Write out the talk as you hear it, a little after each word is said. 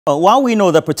While we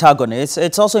know the protagonists,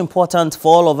 it's also important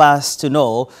for all of us to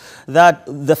know that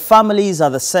the families are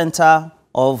the center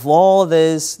of all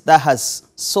this that has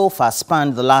so far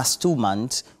spanned the last 2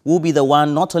 months. Will be the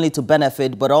one not only to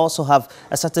benefit, but also have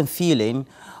a certain feeling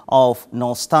of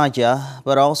nostalgia,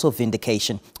 but also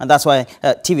vindication. And that's why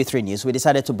TV3 News, we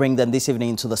decided to bring them this evening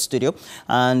into the studio.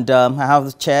 And I have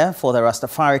the chair for the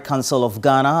Rastafari Council of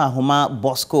Ghana, Ahuma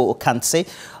Bosco Okanse,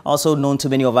 also known to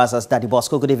many of us as Daddy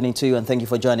Bosco. Good evening to you, and thank you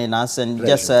for joining us. And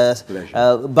Pleasure.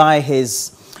 By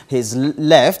his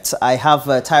left, I have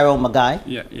Tyrell Magai.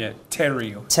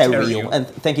 Terrio. And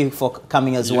thank you for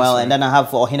coming as Yes, well. sir. And then I have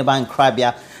Ohineba and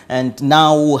Krabia. And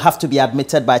now we'll have to be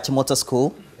admitted by Chimota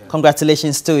School.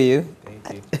 Congratulations to you.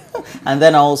 Thank you. And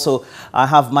then also I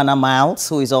have Mana Miles,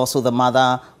 who is also the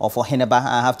mother of Ohineba.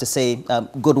 I have to say,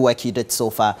 good work you did so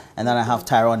far. And then I have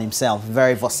Tyrone himself,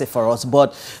 very vociferous.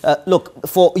 But look,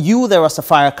 for you, the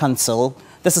Rastafari Council,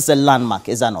 this is a landmark,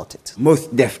 is that not it?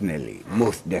 Most definitely,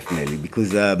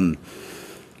 because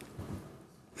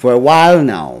for a while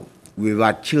now, we've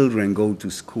had children go to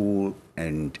school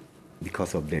and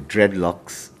because of their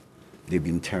dreadlocks, they've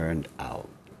been turned out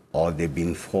or they've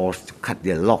been forced to cut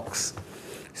their locks.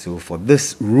 So for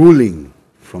this ruling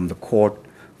from the court,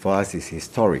 for us is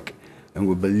historic, and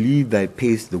we believe that it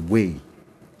paves the way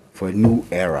for a new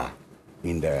era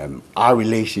in our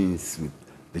relations with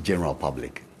the general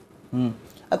public.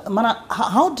 Mana,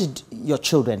 how did your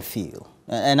children feel?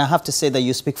 And I have to say that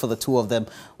you speak for the two of them,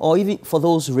 or even for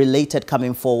those related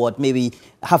coming forward, maybe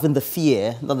having the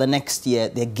fear that the next year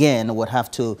they again would have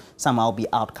to somehow be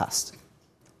outcast.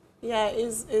 Yeah,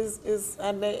 it's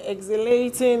an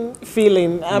exhilarating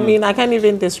feeling. I mean, I can't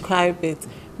even describe it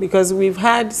because we've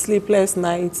had sleepless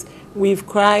nights, we've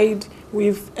cried,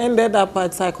 we've ended up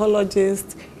at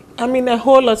psychologists. I mean, a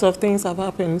whole lot of things have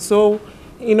happened. So,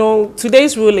 you know,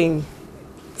 today's ruling,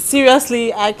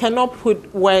 seriously, I cannot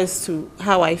put words to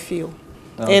how I feel.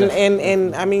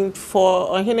 And I mean, for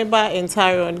Ohineba and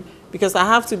Tyrone, because I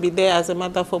have to be there as a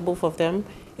mother for both of them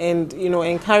and, you know,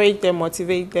 encourage them,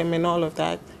 motivate them and all of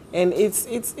that. And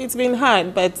it's been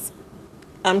hard, but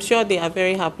I'm sure they are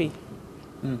very happy.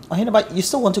 Ohineba, you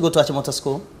still want to go to Achimota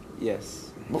School?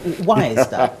 Yes. Why is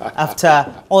that,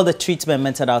 after all the treatment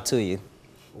meted out to you?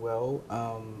 Well,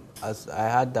 as I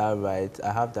had that right,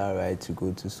 I have that right to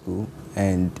go to school,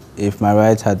 and if my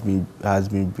right has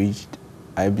been breached,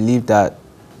 I believe that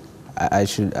I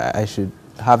should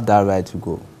have that right to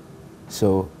go.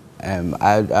 So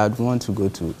I'd want to go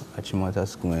to Achimota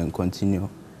School and continue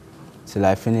till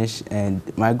I finish. And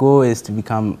my goal is to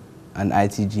become an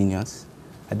IT genius.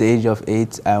 At the age of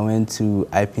 8, I went to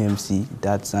IPMC.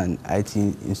 That's an IT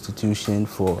institution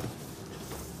for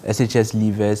SHS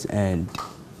leavers and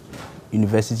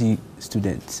university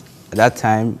students. At that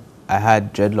time, I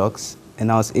had dreadlocks,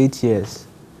 and I was 8 years,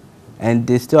 and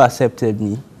they still accepted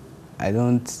me. I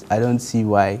don't see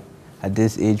why, at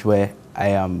this age where I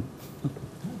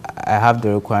have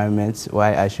the requirements,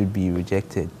 why I should be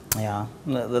rejected. Yeah,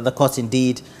 the court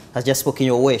indeed has just spoken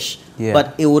your wish. Yeah.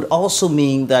 But it would also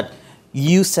mean that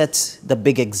you set the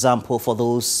big example for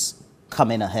those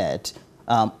coming ahead,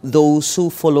 those who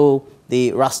follow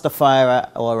the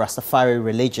Rastafari or Rastafari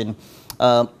religion,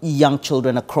 young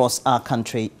children across our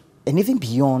country and even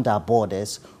beyond our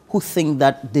borders who think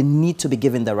that they need to be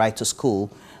given the right to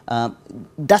school.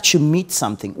 That should meet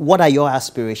something. What are your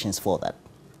aspirations for that?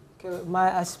 Okay, my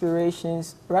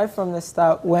aspirations, right from the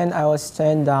start when I was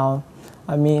turned down,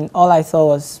 I mean, all I thought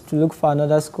was to look for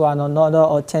another school and another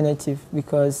alternative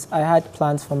because I had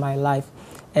plans for my life.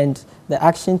 And the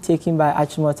action taken by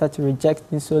Achimota to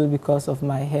reject me solely because of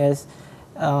my hairs,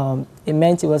 it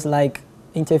meant it was like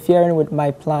interfering with my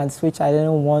plans, which I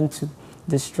didn't want to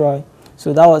destroy.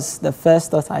 So that was the first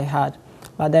thought I had.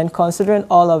 But then considering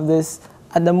all of this,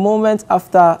 at the moment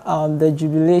after the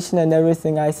jubilation and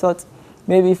everything, I thought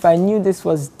maybe if I knew this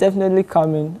was definitely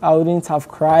coming, I wouldn't have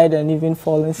cried and even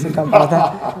fallen sick about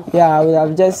that. Yeah, I would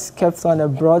have just kept on a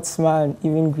broad smile and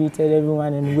even greeted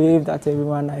everyone and waved at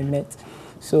everyone I met.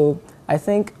 So I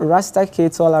think Rasta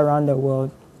kids all around the world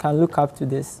can look up to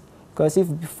this. Because if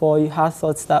before you had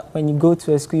thoughts that when you go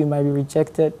to a school you might be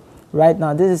rejected, right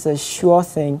now this is a sure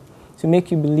thing to make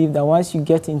you believe that once you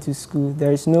get into school,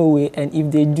 there is no way, and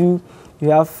if they do, you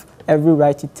have every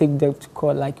right to take them to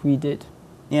court like we did.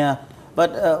 Yeah,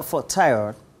 but for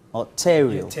Tyrone, or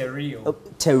Terrio.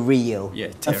 Terrio. Yeah,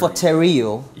 And for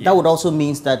Terrio, that would also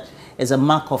mean that it's a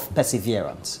mark of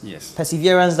perseverance. Yes.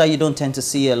 Perseverance that you don't tend to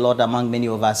see a lot among many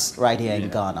of us right here in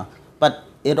Ghana. But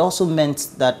it also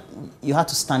meant that you had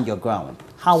to stand your ground.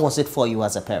 How was it for you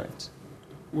as a parent?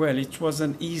 Well, it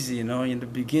wasn't easy, you know, in the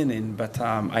beginning, but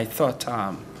I thought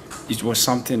it was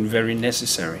something very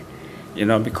necessary, you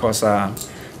know, because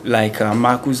like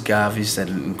Marcus Garvey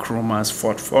and Nkrumahs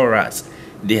fought for us,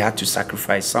 they had to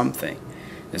sacrifice something.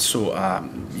 And so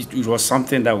it was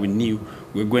something that we knew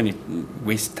we were going to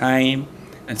waste time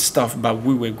and stuff, but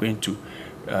we were going to,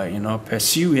 you know,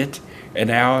 pursue it.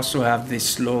 And I also have this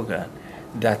slogan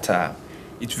that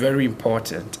it's very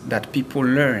important that people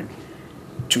learn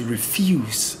to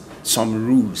refuse some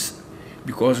rules,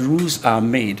 because rules are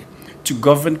made to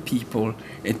govern people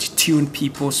and to tune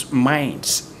people's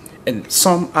minds. And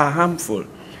some are harmful,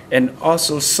 and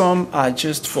also some are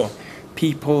just for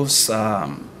people's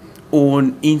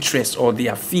own interest or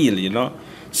their feel, you know.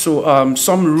 So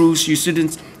some rules you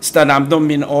shouldn't stand. I don't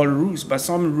mean all rules, but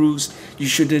some rules you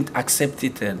shouldn't accept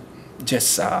it and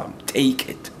just take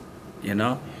it, you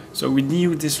know. So we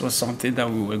knew this was something that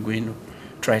we were going to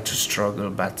try to struggle,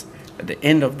 but at the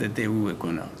end of the day, we were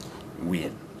going to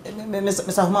win.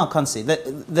 Mr. Ahmad Kansi,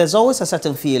 there's always a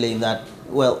certain feeling that,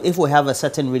 well, if we have a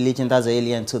certain religion that's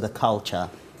alien to the culture,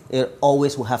 it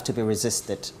always will have to be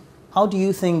resisted. How do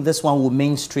you think this one will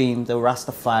mainstream the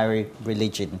Rastafari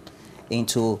religion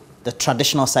into the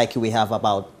traditional psyche we have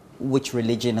about which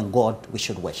religion and God we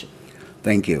should worship?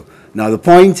 Thank you. Now, the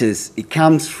point is, it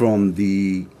comes from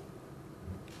the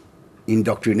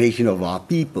indoctrination of our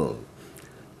people.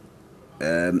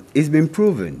 It's been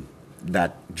proven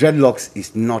that dreadlocks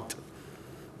is not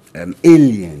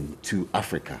alien to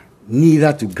Africa,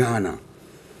 neither to Ghana,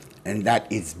 and that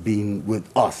it's been with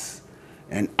us.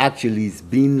 And actually, it's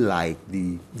been like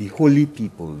the holy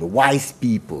people, the wise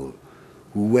people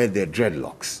who wear their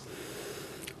dreadlocks.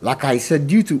 Like I said,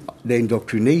 due to the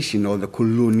indoctrination or the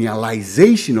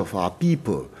colonialization of our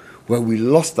people, where we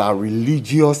lost our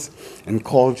religious and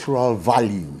cultural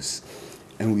values,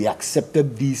 and we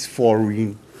accepted these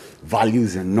foreign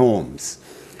values and norms,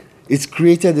 it's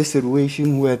created a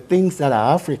situation where things that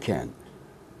are African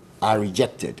are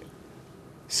rejected.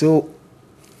 So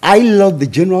I love the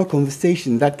general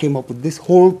conversation that came up with this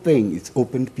whole thing. It's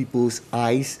opened people's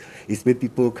eyes. It's made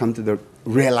people come to the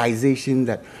realization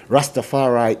that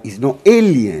Rastafari is not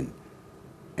alien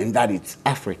and that it's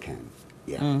African.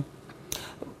 Yeah.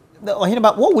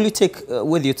 What will you take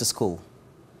with you to school?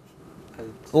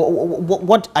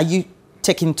 What are you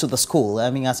taking to the school,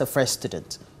 I mean, as a fresh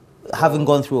student, having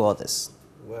gone through all this?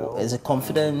 Well, is it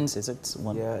confidence? Is it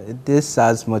one? Yeah, this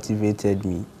has motivated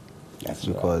me. That's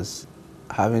because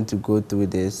having to go through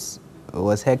this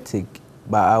was hectic,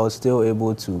 but I was still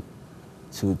able to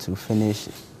finish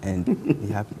and be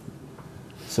happy.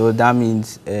 So that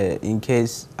means in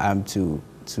case I'm to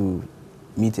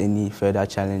meet any further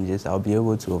challenges, I'll be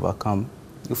able to overcome.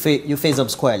 You face up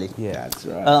squarely. Yeah, that's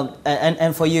right.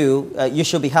 And for you, you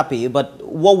should be happy, but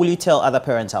what will you tell other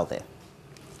parents out there?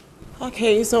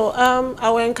 Okay, so I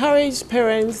will encourage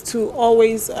parents to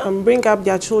always bring up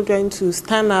their children to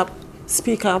stand up,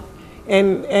 speak up,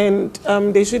 and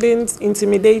they shouldn't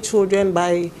intimidate children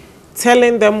by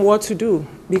telling them what to do.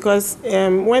 Because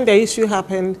when the issue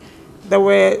happened, there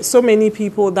were so many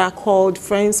people that called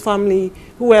friends, family,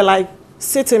 who were like,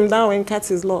 sit him down and cut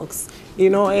his locks. You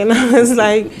know, and I was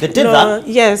like, they did that?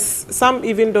 Yes, some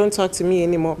even don't talk to me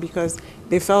anymore because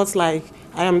they felt like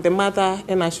I am the mother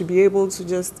and I should be able to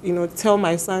just, you know, tell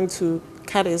my son to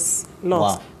cut his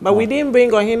locks. Wow. But we didn't bring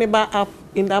Oheneba up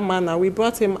in that manner. We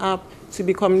brought him up to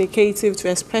be communicative, to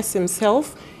express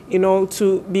himself, you know,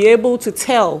 to be able to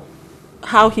tell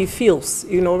how he feels,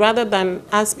 you know, rather than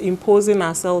us imposing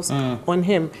ourselves on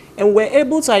him. And we're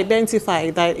able to identify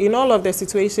that in all of the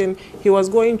situation, he was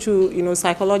going through, you know,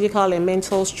 psychological and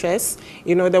mental stress.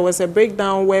 You know, there was a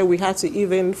breakdown where we had to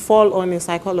even fall on a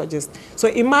psychologist. So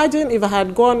imagine if I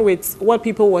had gone with what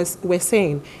people were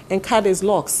saying and cut his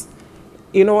locks,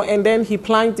 you know, and then he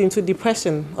plunged into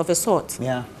depression of a sort.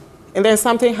 Yeah. And then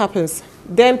something happens.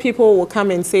 Then people will come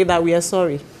and say that we are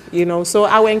sorry. You know, so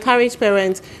I will encourage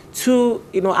parents to,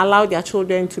 you know, allow their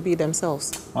children to be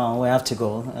themselves. Well, we have to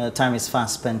go. Time is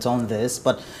fast spent on this,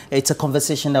 but it's a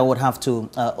conversation that would have to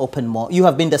open more. You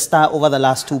have been the star over the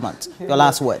last 2 months. Your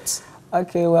last words.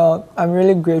 Okay, well, I'm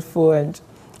really grateful, and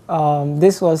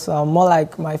this was more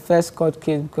like my first court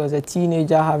case because a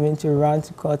teenager having to run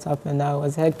to court up and down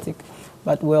was hectic.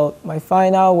 But, well, my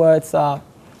final words are,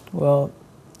 well,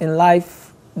 in life,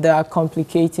 there are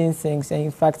complicating things, and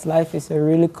in fact, life is a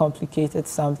really complicated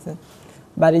something,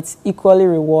 but it's equally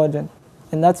rewarding,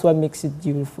 and that's what makes it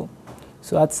beautiful.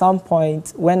 So at some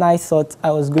point, when I thought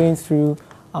I was going through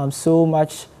so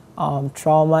much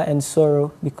trauma and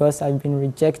sorrow because I've been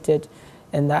rejected,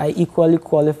 and that I equally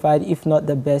qualified, if not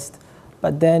the best,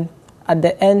 but then at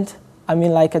the end, I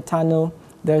mean, like a tunnel,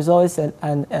 there's always an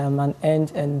end,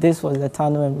 and this was the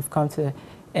tunnel, and we've come to the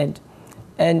end.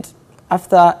 And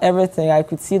after everything, I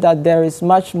could see that there is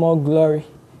much more glory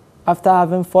after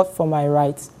having fought for my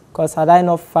rights. Because had I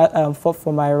not fought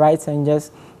for my rights and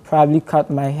just probably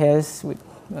cut my hairs with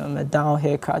a down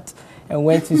haircut and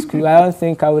went to school, I don't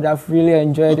think I would have really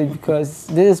enjoyed it, because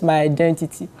this is my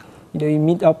identity. You know, you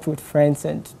meet up with friends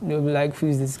and they'll be like,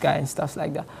 who's this guy and stuff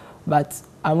like that. But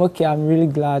I'm okay. I'm really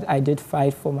glad I did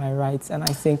fight for my rights, and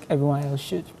I think everyone else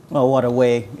should. Oh, what a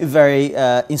way. Very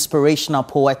inspirational,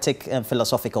 poetic, and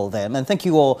philosophical there. And thank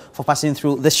you all for passing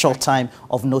through this short time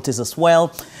of notice as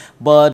well. But